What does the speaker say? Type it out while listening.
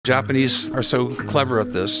Japanese are so clever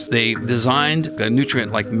at this. They designed a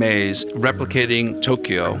nutrient like maize replicating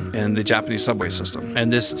Tokyo in the Japanese subway system.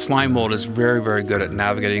 And this slime mold is very, very good at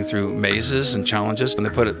navigating through mazes and challenges. And they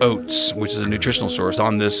put oats, which is a nutritional source,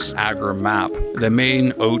 on this agar map. The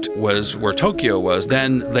main oat was where Tokyo was.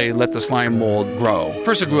 Then they let the slime mold grow.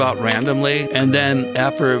 First it grew out randomly, and then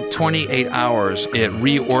after 28 hours, it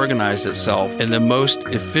reorganized itself in the most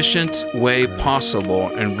efficient way possible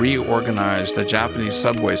and reorganized the Japanese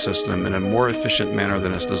subway system in a more efficient manner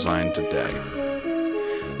than it's designed today.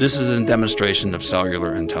 This is a demonstration of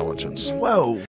cellular intelligence. Whoa.